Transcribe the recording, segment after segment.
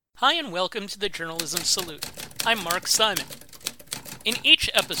Hi and welcome to the Journalism Salute. I'm Mark Simon. In each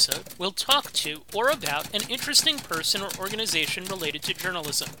episode, we'll talk to or about an interesting person or organization related to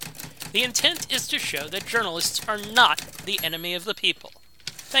journalism. The intent is to show that journalists are not the enemy of the people.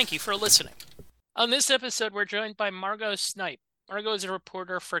 Thank you for listening. On this episode, we're joined by Margo Snipe. Margo is a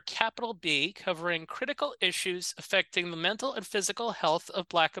reporter for Capital B, covering critical issues affecting the mental and physical health of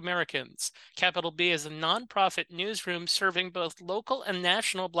Black Americans. Capital B is a nonprofit newsroom serving both local and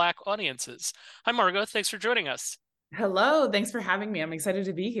national Black audiences. Hi, Margo. Thanks for joining us. Hello. Thanks for having me. I'm excited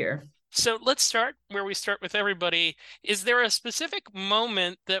to be here. So let's start where we start with everybody. Is there a specific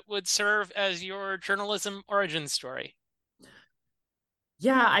moment that would serve as your journalism origin story?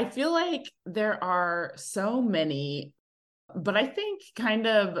 Yeah, I feel like there are so many, but I think kind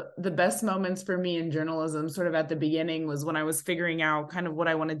of the best moments for me in journalism, sort of at the beginning, was when I was figuring out kind of what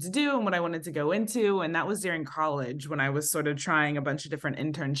I wanted to do and what I wanted to go into. And that was during college when I was sort of trying a bunch of different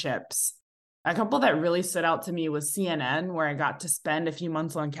internships. A couple that really stood out to me was CNN, where I got to spend a few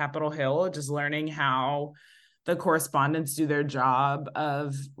months on Capitol Hill, just learning how the correspondents do their job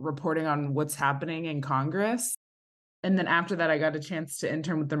of reporting on what's happening in Congress. And then after that, I got a chance to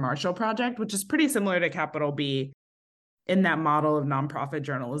intern with the Marshall Project, which is pretty similar to Capital B in that model of nonprofit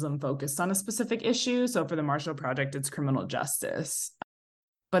journalism focused on a specific issue. So for the Marshall Project, it's criminal justice.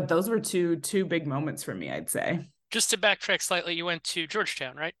 But those were two big moments for me, I'd say. Just to backtrack slightly, you went to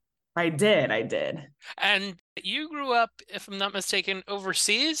Georgetown, right? I did. And you grew up, if I'm not mistaken,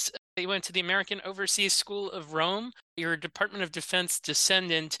 overseas. You went to the American Overseas School of Rome. You're a Department of Defense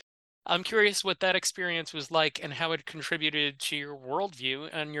descendant. I'm curious what that experience was like and how it contributed to your worldview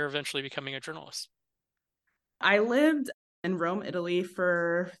and you're eventually becoming a journalist. I lived in Rome, Italy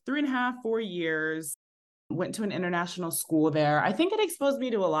for 3.5, 4 years. Went to an international school there. I think it exposed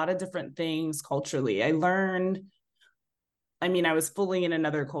me to a lot of different things culturally. I was fully in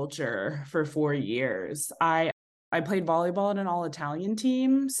another culture for 4 years. I played volleyball in an all Italian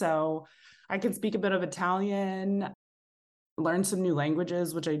team, so I can speak a bit of Italian, learn some new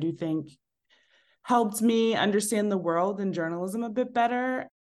languages, which I do think helped me understand the world and journalism a bit better,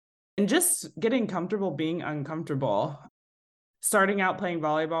 and just getting comfortable being uncomfortable. Starting out playing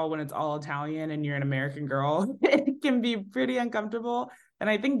volleyball when it's all Italian and you're an American girl, it can be pretty uncomfortable. And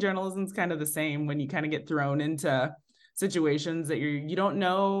I think journalism's kind of the same when you kind of get thrown into situations that you don't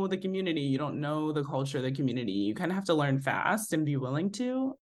know the community, you don't know the culture of the community. You kind of have to learn fast and be willing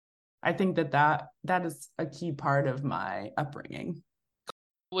to. I think that is a key part of my upbringing.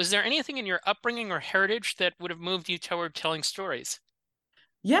 Was there anything in your upbringing or heritage that would have moved you toward telling stories?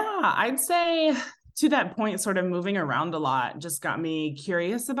 Yeah, I'd say to that point, sort of moving around a lot just got me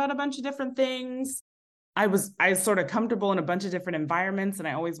curious about a bunch of different things. I was sort of comfortable in a bunch of different environments and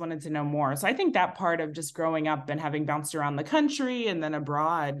I always wanted to know more. So I think that part of just growing up and having bounced around the country and then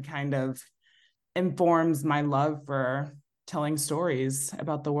abroad kind of informs my love for telling stories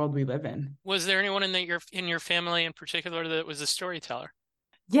about the world we live in. Was there anyone in your family in particular that was a storyteller?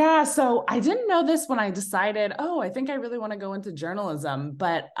 Yeah, so I didn't know this when I decided, oh, I think I really want to go into journalism.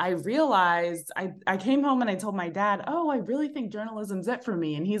 But I realized I came home and I told my dad, oh, I really think journalism's it for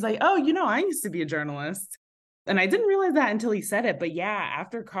me. And he's like, oh, I used to be a journalist. And I didn't realize that until he said it. But yeah,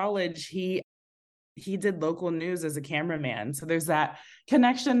 after college, he did local news as a cameraman. So there's that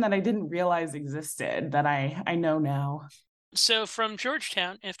connection that I didn't realize existed that I know now. So from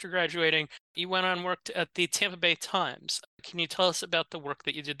Georgetown, after graduating, you went on and worked at the Tampa Bay Times. Can you tell us about the work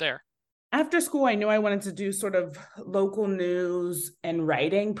that you did there? After school, I knew I wanted to do sort of local news and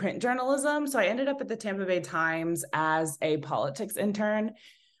writing, print journalism. So I ended up at the Tampa Bay Times as a politics intern,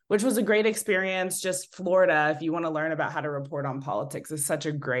 which was a great experience. Just Florida, if you want to learn about how to report on politics, is such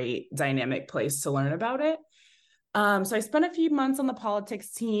a great dynamic place to learn about it. So I spent a few months on the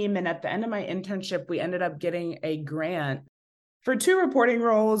politics team. And at the end of my internship, we ended up getting a grant for two reporting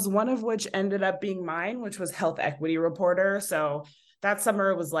roles, one of which ended up being mine, which was health equity reporter. So that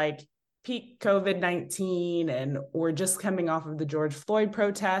summer was like peak COVID-19, and we're just coming off of the George Floyd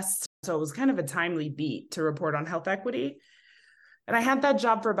protests. So it was kind of a timely beat to report on health equity. And I had that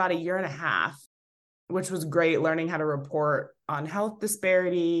job for about a year and a half, which was great, learning how to report on health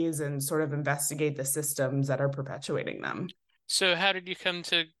disparities and sort of investigate the systems that are perpetuating them. So how did you come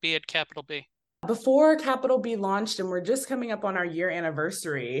to be at Capital B? Before Capital B launched, and we're just coming up on our year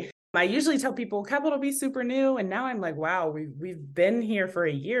anniversary, I usually tell people Capital B super new. And now I'm like, wow, we've been here for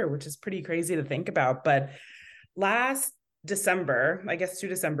a year, which is pretty crazy to think about. But last December, I guess 2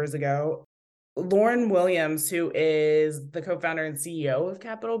 Decembers ago, Lauren Williams, who is the co-founder and CEO of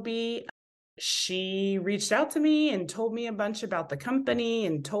Capital B, she reached out to me and told me a bunch about the company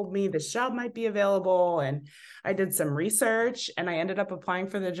and told me this job might be available. And I did some research and I ended up applying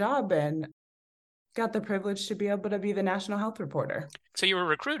for the job and got the privilege to be able to be the national health reporter. So you were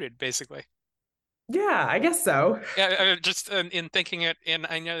recruited, basically. Yeah, I guess so. Yeah, just in thinking it, and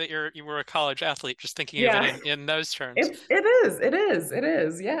I know that you were a college athlete, just thinking of it Yeah, in those terms. it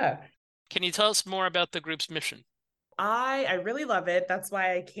is. Yeah. Can you tell us more about the group's mission? I really love it. That's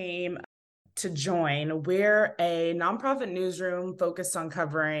why I came to join. We're a nonprofit newsroom focused on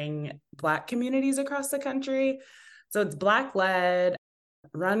covering Black communities across the country. So it's Black led,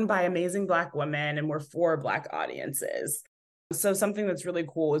 run by amazing Black women, and we're for Black audiences. So something that's really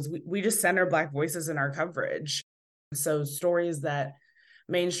cool is we just center Black voices in our coverage. So stories that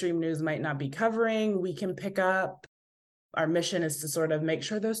mainstream news might not be covering, we can pick up. Our mission is to sort of make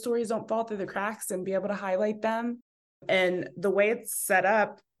sure those stories don't fall through the cracks and be able to highlight them. And the way it's set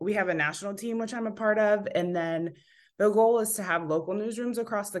up, we have a national team, which I'm a part of. And then the goal is to have local newsrooms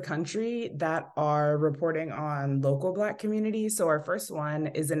across the country that are reporting on local Black communities. So our first one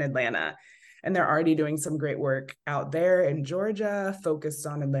is in Atlanta, and they're already doing some great work out there in Georgia, focused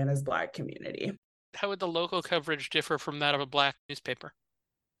on Atlanta's Black community. How would the local coverage differ from that of a Black newspaper?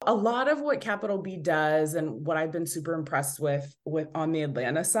 A lot of what Capital B does and what I've been super impressed with on the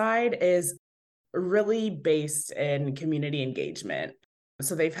Atlanta side is really based in community engagement.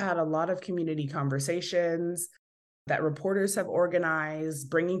 So they've had a lot of community conversations that reporters have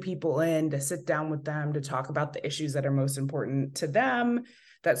organized, bringing people in to sit down with them to talk about the issues that are most important to them.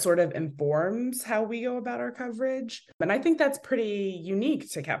 That sort of informs how we go about our coverage. And I think that's pretty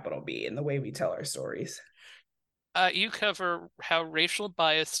unique to Capital B in the way we tell our stories. You cover how racial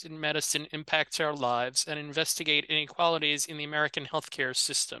bias in medicine impacts our lives and investigate inequalities in the American healthcare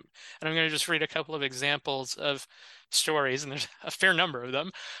system. And I'm going to just read a couple of examples of stories, and there's a fair number of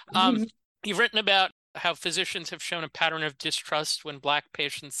them. You've written about how physicians have shown a pattern of distrust when Black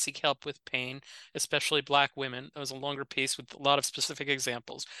patients seek help with pain, especially Black women. That was a longer piece with a lot of specific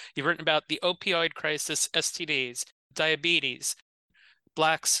examples. You've written about the opioid crisis, STDs, diabetes,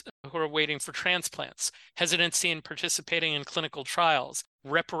 Blacks who are waiting for transplants, hesitancy in participating in clinical trials,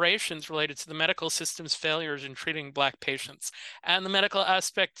 reparations related to the medical system's failures in treating Black patients, and the medical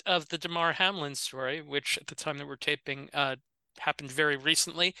aspect of the Damar Hamlin story, which at the time that we're taping happened very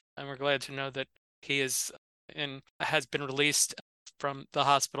recently. And we're glad to know that he is has been released from the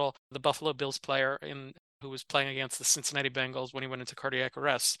hospital. The Buffalo Bills player who was playing against the Cincinnati Bengals when he went into cardiac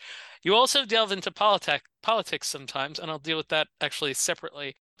arrest. You also delve into politics sometimes, and I'll deal with that actually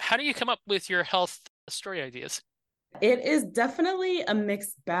separately. How do you come up with your health story ideas? It is definitely a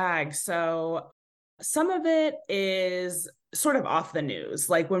mixed bag. So some of it is sort of off the news.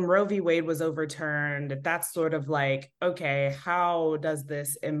 Like when Roe v. Wade was overturned, that's sort of like, okay, how does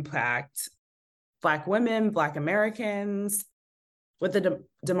this impact Black women, Black Americans? With the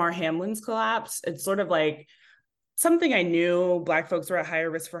Damar Hamlin's collapse, it's sort of like something I knew Black folks were at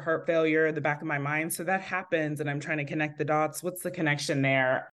higher risk for heart failure in the back of my mind. So that happens, and I'm trying to connect the dots. What's the connection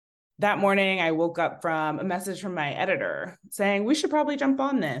there? That morning, I woke up from a message from my editor saying we should probably jump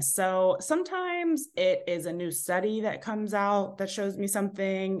on this. So sometimes it is a new study that comes out that shows me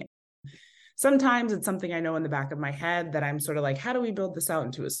something. Sometimes it's something I know in the back of my head that I'm sort of like, how do we build this out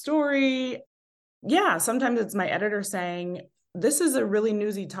into a story? Yeah, sometimes it's my editor saying, this is a really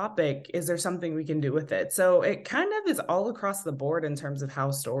newsy topic. Is there something we can do with it? So it kind of is all across the board in terms of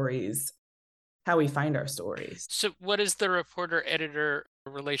how we find our stories. So, what is the reporter editor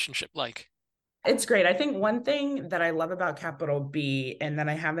relationship like? It's great. I think one thing that I love about Capital B and that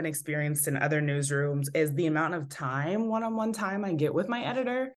I haven't experienced in other newsrooms is the amount of time, one-on-one time I get with my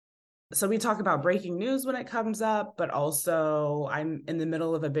editor. So we talk about breaking news when it comes up, but also I'm in the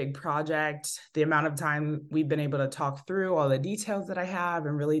middle of a big project. The amount of time we've been able to talk through all the details that I have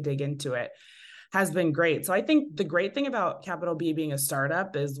and really dig into it has been great. So I think the great thing about Capital B being a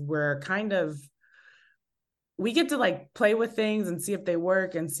startup is we get to like play with things and see if they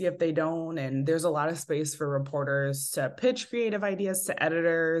work and see if they don't. And there's a lot of space for reporters to pitch creative ideas to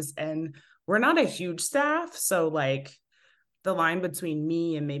editors. And we're not a huge staff. So like, the line between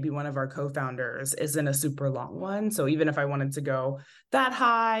me and maybe one of our co-founders isn't a super long one. So even if I wanted to go that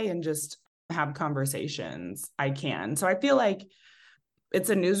high and just have conversations, I can. So I feel like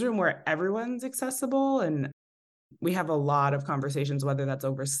it's a newsroom where everyone's accessible and we have a lot of conversations, whether that's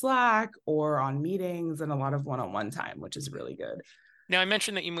over Slack or on meetings and a lot of one-on-one time, which is really good. Now, I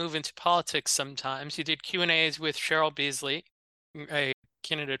mentioned that you move into politics sometimes. You did Q&As with Cheryl Beasley, a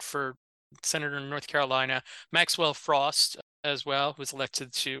candidate for Senator in North Carolina, Maxwell Frost as well, who was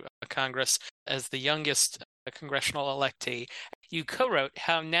elected to Congress as the youngest congressional electee. You co-wrote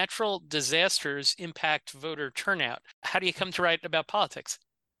How Natural Disasters Impact Voter Turnout. How do you come to write about politics?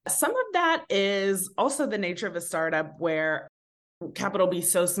 Some of that is also the nature of a startup where Capital B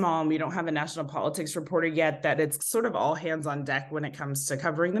so small and we don't have a national politics reporter yet that it's sort of all hands on deck when it comes to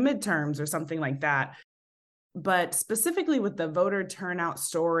covering the midterms or something like that. But specifically with the voter turnout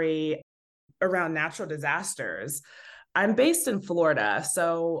story around natural disasters, I'm based in Florida.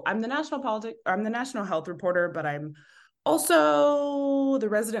 So I'm the national health reporter, but I'm also the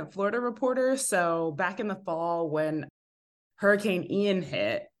resident Florida reporter. So back in the fall when Hurricane Ian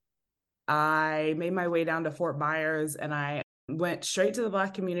hit, I made my way down to Fort Myers and I went straight to the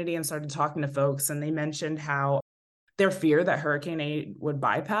Black community and started talking to folks. And they mentioned how their fear that hurricane aid would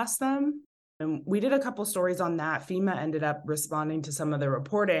bypass them. And we did a couple stories on that. FEMA ended up responding to some of the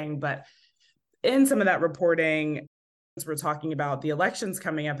reporting, but in some of that reporting, we're talking about the elections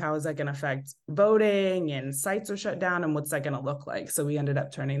coming up. How is that going to affect voting, and sites are shut down, and what's that going to look like? So we ended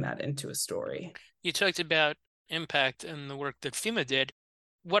up turning that into a story. You talked about impact and the work that FEMA did.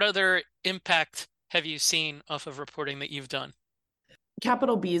 What other impact have you seen off of reporting that you've done?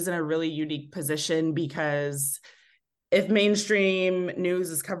 Capital B is in a really unique position because if mainstream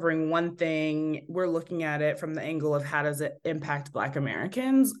news is covering one thing, we're looking at it from the angle of how does it impact Black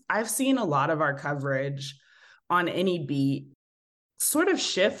Americans. I've seen a lot of our coverage on any beat sort of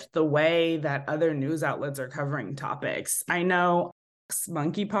shift the way that other news outlets are covering topics. I know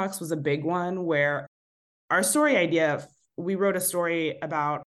monkeypox was a big one where our story idea, we wrote a story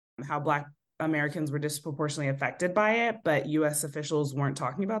about how Black Americans were disproportionately affected by it, but US officials weren't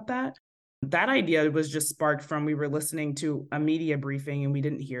talking about that. That idea was just sparked from we were listening to a media briefing and we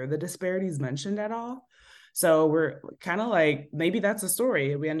didn't hear the disparities mentioned at all. So we're kind of like, maybe that's a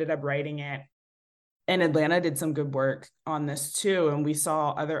story. We ended up writing it. And Atlanta did some good work on this too. And we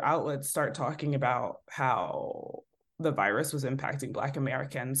saw other outlets start talking about how the virus was impacting Black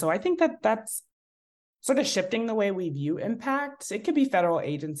Americans. So I think that that's sort of shifting the way we view impact. It could be federal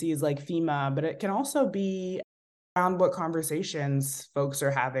agencies like FEMA, but it can also be around what conversations folks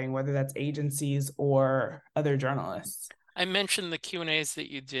are having, whether that's agencies or other journalists. I mentioned the Q&As that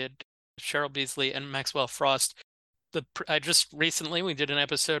you did, Cheryl Beasley and Maxwell Frost. I just recently, we did an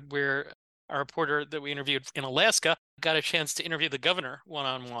episode where a reporter that we interviewed in Alaska got a chance to interview the governor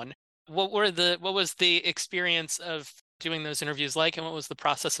one-on-one. What was the experience of doing those interviews like, and what was the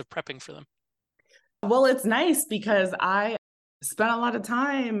process of prepping for them? Well, it's nice because I spent a lot of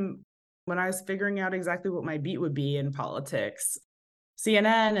time when I was figuring out exactly what my beat would be in politics.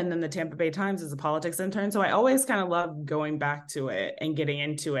 CNN and then the Tampa Bay Times as a politics intern. So I always kind of love going back to it and getting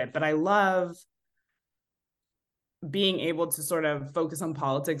into it. But I love being able to sort of focus on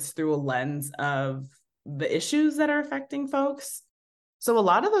politics through a lens of the issues that are affecting folks. So a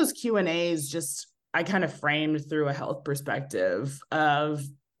lot of those Q&As just I kind of framed through a health perspective of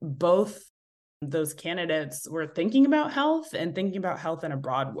both those candidates were thinking about health and thinking about health in a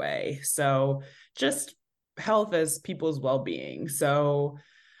broad way. So just health as people's well-being. So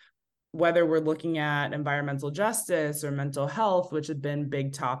whether we're looking at environmental justice or mental health, which have been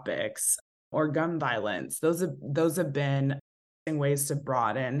big topics, or gun violence, those have been ways to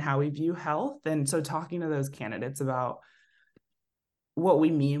broaden how we view health. And so talking to those candidates about what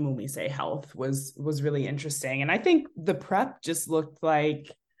we mean when we say health was really interesting. And I think the prep just looked like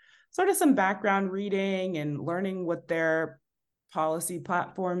sort of some background reading and learning what their policy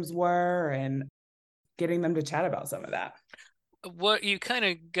platforms were and getting them to chat about some of that. What you kind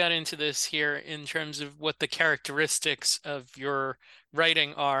of got into this here in terms of what the characteristics of your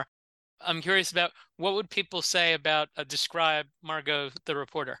writing are. I'm curious about what would people say about describe Margo the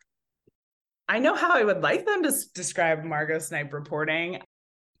reporter? I know how I would like them to describe Margo Snipe reporting.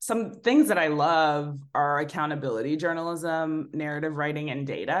 Some things that I love are accountability journalism, narrative writing, and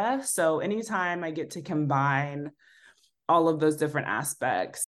data. So anytime I get to combine all of those different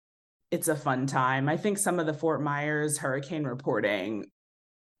aspects, it's a fun time. I think some of the Fort Myers hurricane reporting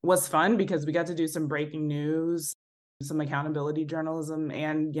was fun because we got to do some breaking news, some accountability journalism,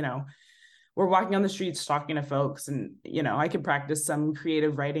 and, we're walking on the streets talking to folks, and, I could practice some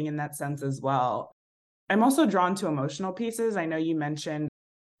creative writing in that sense as well. I'm also drawn to emotional pieces. I know you mentioned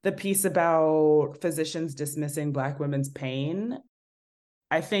the piece about physicians dismissing Black women's pain.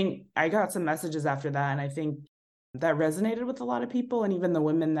 I think I got some messages after that, and I think that resonated with a lot of people. And even the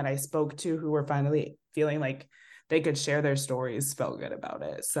women that I spoke to who were finally feeling like they could share their stories felt good about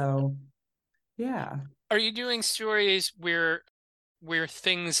it. So, yeah. Are you doing stories where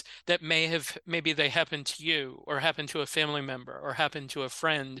things that maybe they happened to you or happened to a family member or happened to a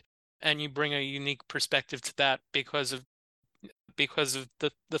friend, and you bring a unique perspective to that because of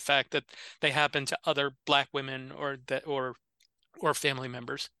the fact that they happen to other Black women or or family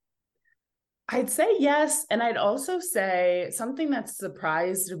members? I'd say yes. And I'd also say something that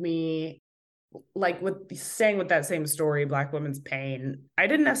surprised me, like with saying with that same story, Black women's pain, I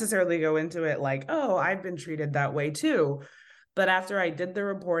didn't necessarily go into it like, oh, I've been treated that way too. But after I did the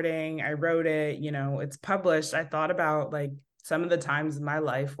reporting, I wrote it, it's published. I thought about like some of the times in my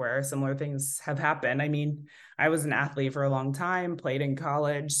life where similar things have happened. I mean, I was an athlete for a long time, played in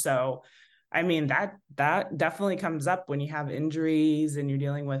college. So, I mean, that definitely comes up when you have injuries and you're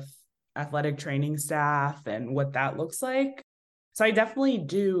dealing with athletic training staff and what that looks like. So I definitely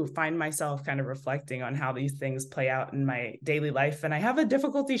do find myself kind of reflecting on how these things play out in my daily life. And I have a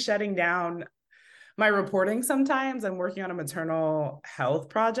difficulty shutting down my reporting sometimes. I'm working on a maternal health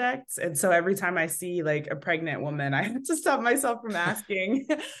project. And so every time I see like a pregnant woman, I have to stop myself from asking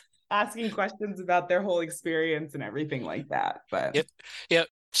asking questions about their whole experience and everything like that. But Yep. Yep.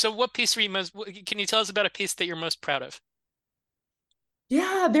 So what piece were you can you tell us about a piece that you're most proud of?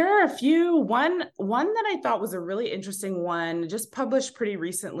 yeah, there are a few. One that I thought was a really interesting one, just published pretty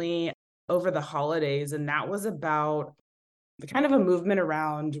recently over the holidays, and that was about the kind of a movement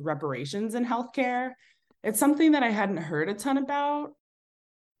around reparations in healthcare. It's something that I hadn't heard a ton about,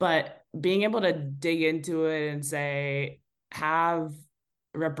 but being able to dig into it and say, have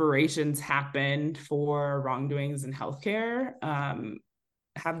reparations happened for wrongdoings in healthcare?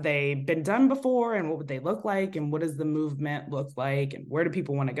 Have they been done before, and what would they look like, and what does the movement look like, and where do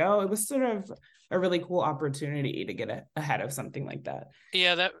people want to go? It was sort of a really cool opportunity to get ahead of something like that.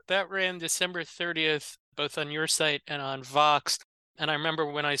 Yeah, that ran December 30th, both on your site and on Vox. And I remember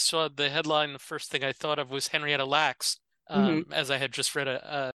when I saw the headline, the first thing I thought of was Henrietta Lacks. Mm-hmm. As I had just read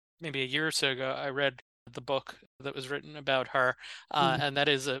maybe a year or so ago, I read the book that was written about her, Mm-hmm. and that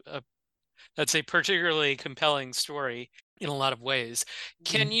is that's a particularly compelling story in a lot of ways.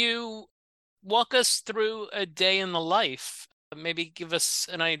 Can you walk us through a day in the life? Maybe give us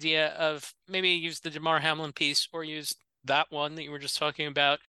an idea of maybe use the Damar Hamlin piece or use that one that you were just talking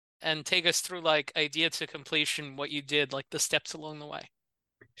about and take us through like idea to completion, what you did, like the steps along the way.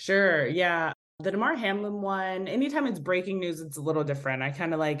 Sure. Yeah. The Damar Hamlin one, anytime it's breaking news, it's a little different. I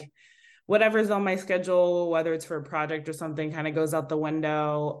kind of like whatever's on my schedule, whether it's for a project or something, kind of goes out the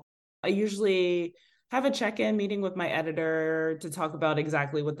window. I usually have a check in meeting with my editor to talk about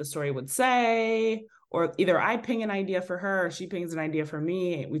exactly what the story would say, or either I ping an idea for her or she pings an idea for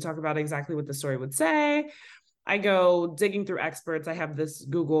me. We talk about exactly what the story would say. I go digging through experts. I have this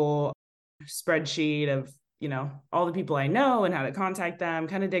Google spreadsheet of, all the people I know and how to contact them,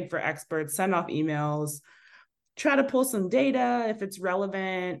 kind of dig for experts, send off emails, try to pull some data if it's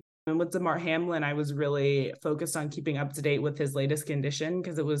relevant. And with Damar Hamlin, I was really focused on keeping up to date with his latest condition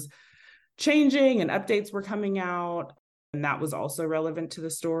because it was changing and updates were coming out. And that was also relevant to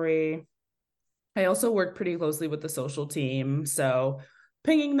the story. I also worked pretty closely with the social team. So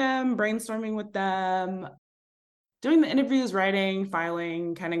pinging them, brainstorming with them, doing the interviews, writing,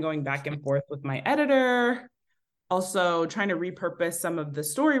 filing, kind of going back and forth with my editor. Also trying to repurpose some of the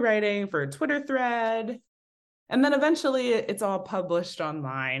story writing for a Twitter thread. And then eventually it's all published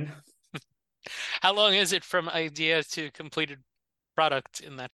online. How long is it from idea to completed product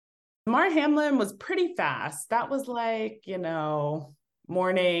in that? Mar Hamlin was pretty fast. That was like,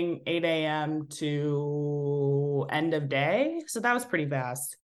 morning 8 a.m. to end of day. So that was pretty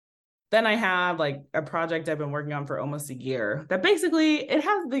fast. Then I have like a project I've been working on for almost a year that basically it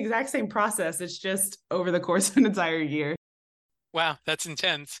has the exact same process. It's just over the course of an entire year. Wow, that's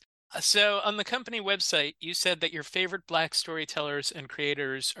intense. So on the company website, you said that your favorite Black storytellers and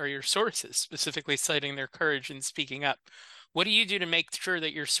creators are your sources, specifically citing their courage in speaking up. What do you do to make sure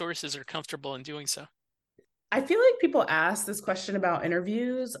that your sources are comfortable in doing so? I feel like people ask this question about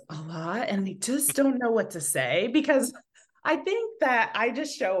interviews a lot, and they just don't know what to say because I think that I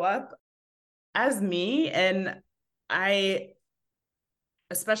just show up as me. And I,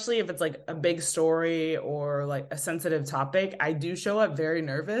 especially if it's like a big story or like a sensitive topic, I do show up very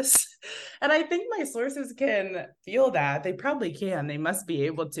nervous. And I think my sources can feel that. They probably can. They must be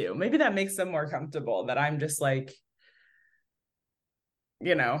able to. Maybe that makes them more comfortable that I'm just like,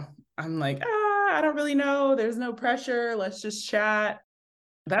 you know, I'm like, I don't really know. There's no pressure. Let's just chat.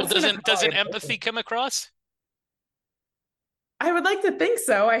 Well, That's sort of how I doesn't approach empathy it. come across? I would like to think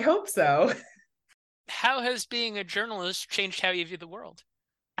so. I hope so. How has being a journalist changed how you view the world?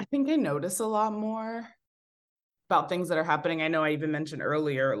 I think I notice a lot more about things that are happening. I know I even mentioned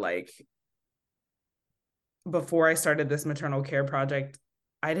earlier, like before I started this maternal care project,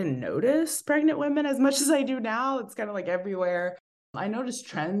 I didn't notice pregnant women as much as I do now. It's kind of like everywhere. I notice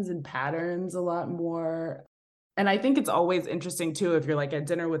trends and patterns a lot more. And I think it's always interesting too, if you're like at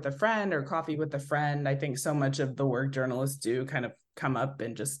dinner with a friend or coffee with a friend. I think so much of the work journalists do kind of come up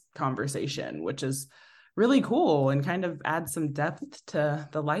in just conversation, which is really cool and kind of adds some depth to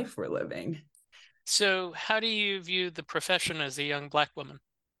the life we're living. So, how do you view the profession as a young Black woman?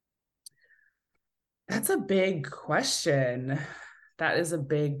 That's a big question. That is a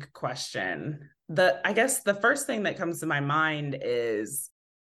big question. I guess the first thing that comes to my mind is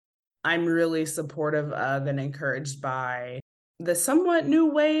I'm really supportive of and encouraged by the somewhat new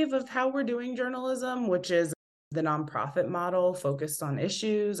wave of how we're doing journalism, which is the nonprofit model focused on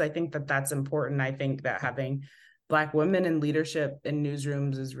issues. I think that that's important. I think that having Black women in leadership in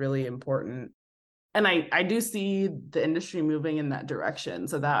newsrooms is really important. And I do see the industry moving in that direction.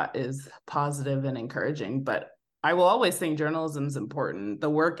 So that is positive and encouraging. But I will always think journalism is important. The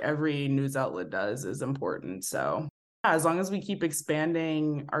work every news outlet does is important. So yeah, as long as we keep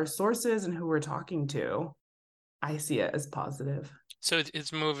expanding our sources and who we're talking to, I see it as positive. So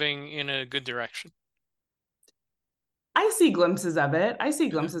it's moving in a good direction. I see glimpses of it. I see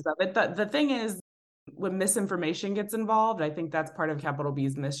Okay. glimpses of it. The thing is, when misinformation gets involved, I think that's part of Capital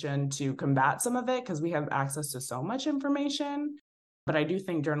B's mission to combat some of it because we have access to so much information. But I do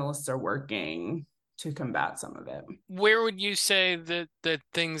think journalists are working to combat some of it. Where would you say that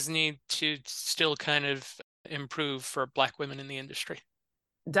things need to still kind of improve for Black women in the industry?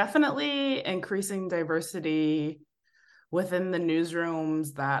 Definitely increasing diversity within the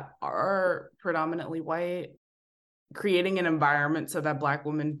newsrooms that are predominantly white, creating an environment so that Black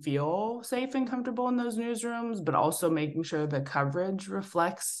women feel safe and comfortable in those newsrooms, but also making sure the coverage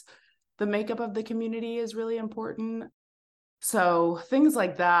reflects the makeup of the community is really important. So things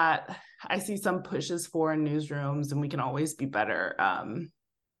like that, I see some pushes for in newsrooms, and we can always be better.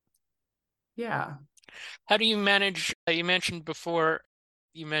 Yeah. How do you manage? You mentioned before,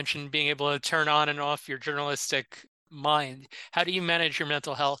 you mentioned being able to turn on and off your journalistic mind. How do you manage your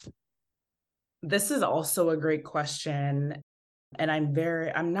mental health? This is also a great question. And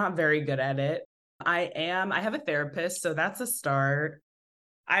I'm not very good at it. I have a therapist, so that's a start.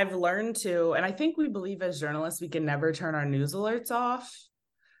 I've learned to, and I think we believe as journalists, we can never turn our news alerts off.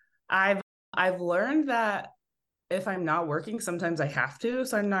 I've I've learned that if I'm not working, sometimes I have to,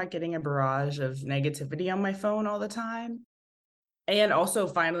 so I'm not getting a barrage of negativity on my phone all the time. And also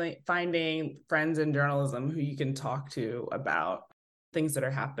finally finding friends in journalism who you can talk to about things that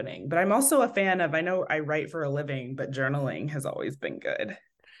are happening. But I'm also a fan of, I know I write for a living, but journaling has always been good.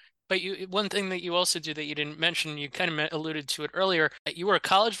 But one thing that you also do that you didn't mention, you kind of alluded to it earlier. You were a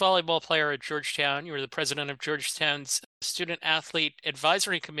college volleyball player at Georgetown. You were the president of Georgetown's Student Athlete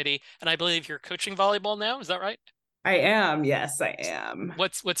Advisory Committee, and I believe you're coaching volleyball now. Is that right? I am. Yes, I am.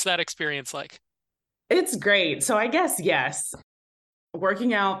 What's that experience like? It's great. So I guess, yes,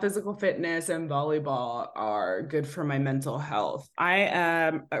 working out, physical fitness, and volleyball are good for my mental health. I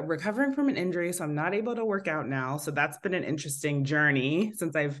am recovering from an injury, so I'm not able to work out now. So that's been an interesting journey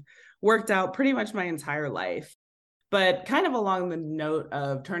since I've worked out pretty much my entire life. But kind of along the note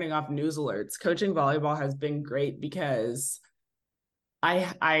of turning off news alerts, coaching volleyball has been great because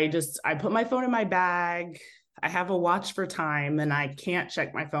I put my phone in my bag. I have a watch for time and I can't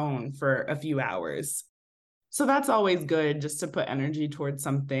check my phone for a few hours. So that's always good just to put energy towards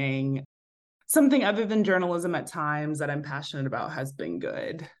something other than journalism at times that I'm passionate about has been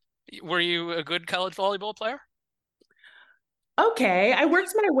good. Were you a good college volleyball player? Okay, I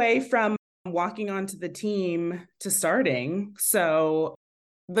worked my way from walking onto the team to starting. So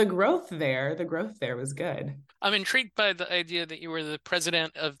the growth there was good. I'm intrigued by the idea that you were the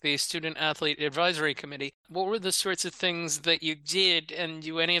president of the Student Athlete Advisory Committee. What were the sorts of things that you did, and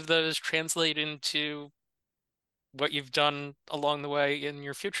do any of those translate into what you've done along the way in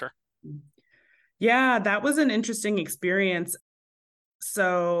your future? Yeah, that was an interesting experience.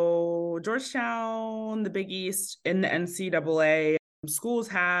 So, Georgetown, the Big East, in the NCAA, schools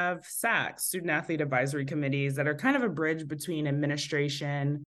have SACs, student athlete advisory committees, that are kind of a bridge between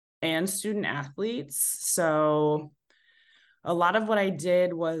administration and student athletes. So, a lot of what I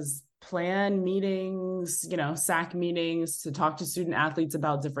did was plan meetings, SAC meetings to talk to student athletes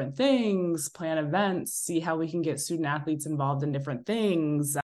about different things, plan events, see how we can get student athletes involved in different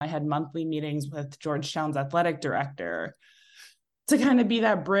things. I had monthly meetings with Georgetown's athletic director to kind of be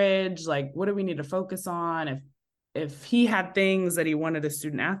that bridge. Like, what do we need to focus on? If he had things that he wanted a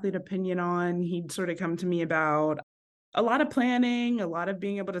student athlete opinion on, he'd sort of come to me about. A lot of planning, a lot of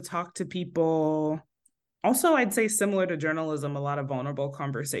being able to talk to people. Also, I'd say similar to journalism, a lot of vulnerable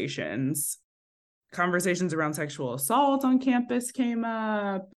conversations. Conversations around sexual assault on campus came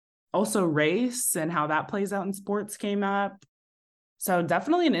up. Also, race and how that plays out in sports came up. So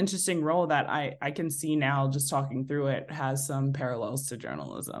definitely an interesting role that I can see now just talking through it has some parallels to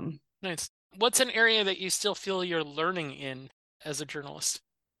journalism. Nice. What's an area that you still feel you're learning in as a journalist?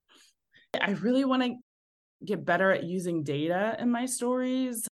 I really want to get better at using data in my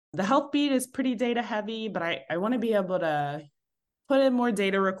stories. The health beat is pretty data heavy, but I want to be able to put in more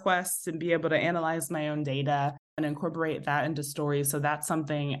data requests and be able to analyze my own data and incorporate that into stories. So that's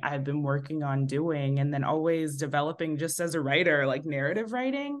something I've been working on doing, and then always developing just as a writer, like narrative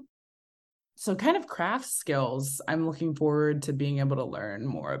writing. So kind of craft skills I'm looking forward to being able to learn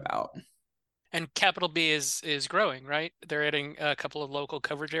more about. And Capital B is growing, right? They're adding a couple of local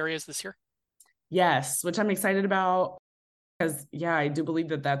coverage areas this year. Yes, which I'm excited about because, yeah, I do believe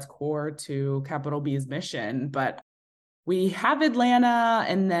that that's core to Capital B's mission. But we have Atlanta,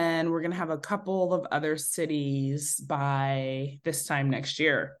 and then we're going to have a couple of other cities by this time next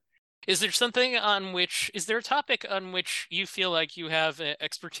year. Is there a topic on which you feel like you have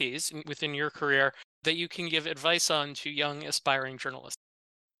expertise within your career that you can give advice on to young aspiring journalists?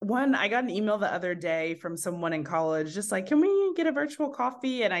 One, I got an email the other day from someone in college, just like, can we get a virtual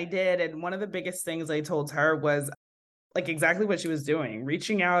coffee? And I did. And one of the biggest things I told her was like exactly what she was doing,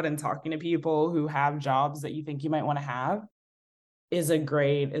 reaching out and talking to people who have jobs that you think you might want to have is a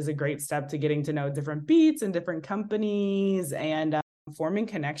great step to getting to know different beats and different companies and forming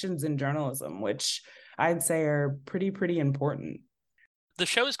connections in journalism, which I'd say are pretty important. The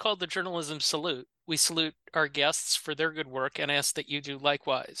show is called The Journalism Salute. We salute our guests for their good work and ask that you do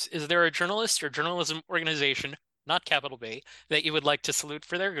likewise. Is there a journalist or journalism organization, not Capital B, that you would like to salute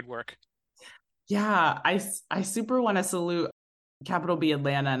for their good work? Yeah, I super want to salute Capital B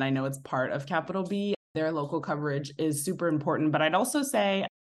Atlanta, and I know it's part of Capital B. Their local coverage is super important, but I'd also say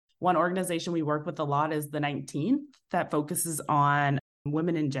one organization we work with a lot is the 19th that focuses on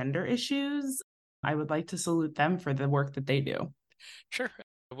women and gender issues. I would like to salute them for the work that they do. Sure.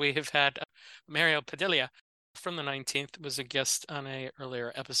 We have had Mario Padilla from the 19th was a guest on a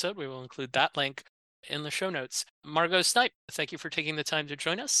earlier episode. We will include that link in the show notes. Margo Snipe, thank you for taking the time to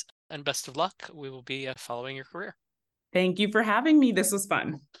join us, and best of luck. We will be following your career. Thank you for having me. This was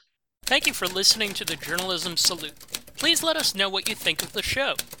fun. Thank you for listening to the Journalism Salute. Please let us know what you think of the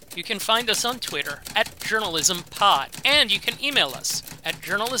show. You can find us on Twitter at JournalismPod, and you can email us at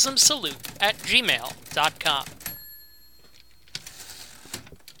journalismsalute@gmail.com.